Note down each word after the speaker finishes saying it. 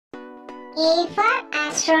A for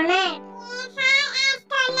astronaut.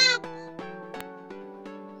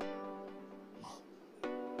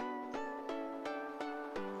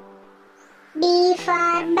 B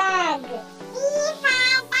for bag.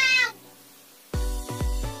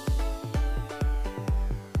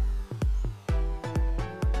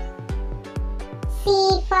 C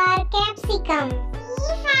for capsicum.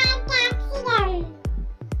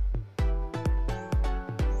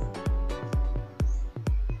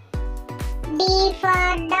 D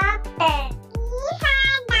for doctor.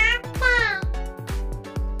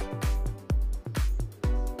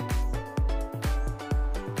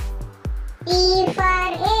 E for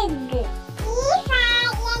egg.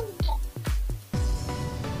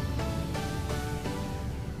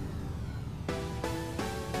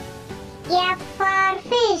 F for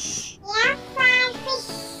fish.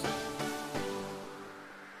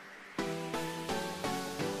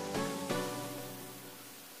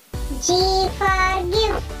 G for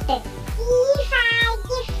gift.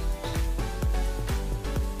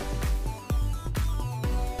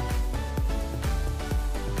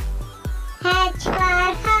 H for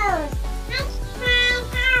house.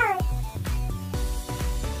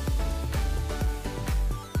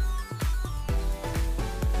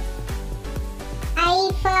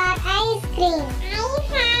 I for ice cream.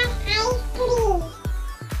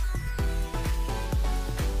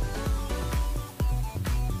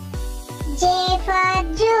 J for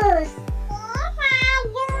juice.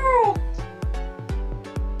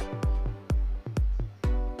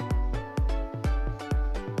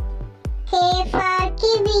 K for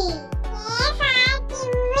kiwi.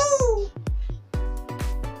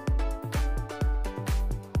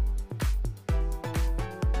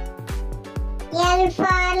 L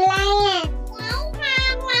for lion.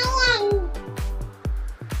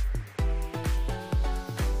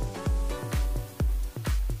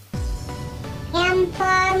 M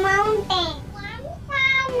for mountain.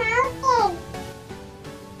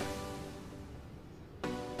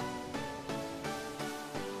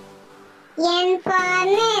 N for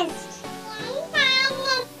nest.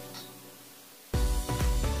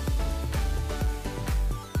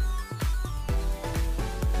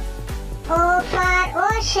 O for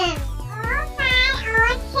ocean.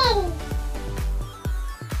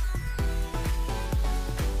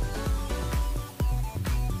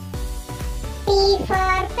 P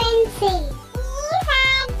for pencil.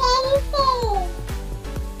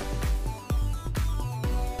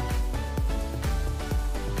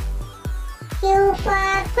 Q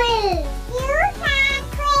for quill.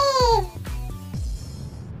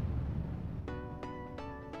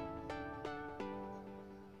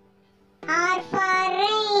 R for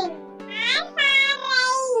rain.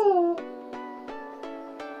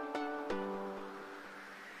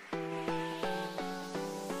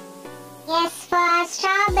 S for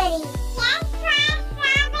strawberry.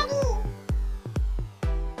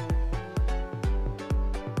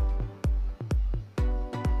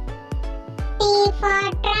 T for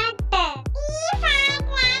tractor.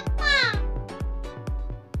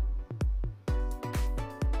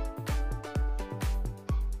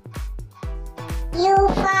 U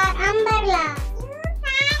for umbrella.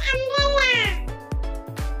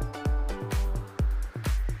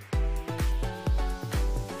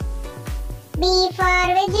 B for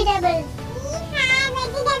vegetables.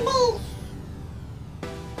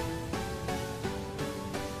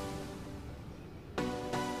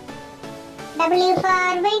 W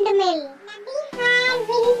for windmill.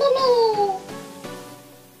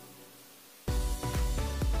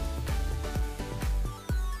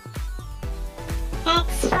 X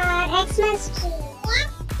for Xmas tree.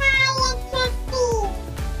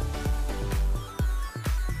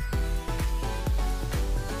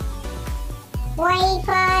 Y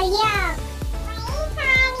for yak.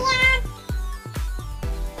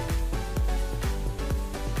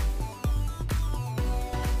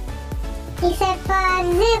 Z for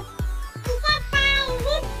zip.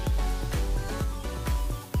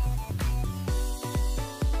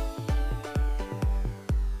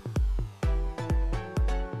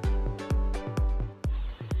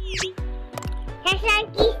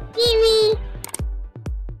 TharshankidsTv.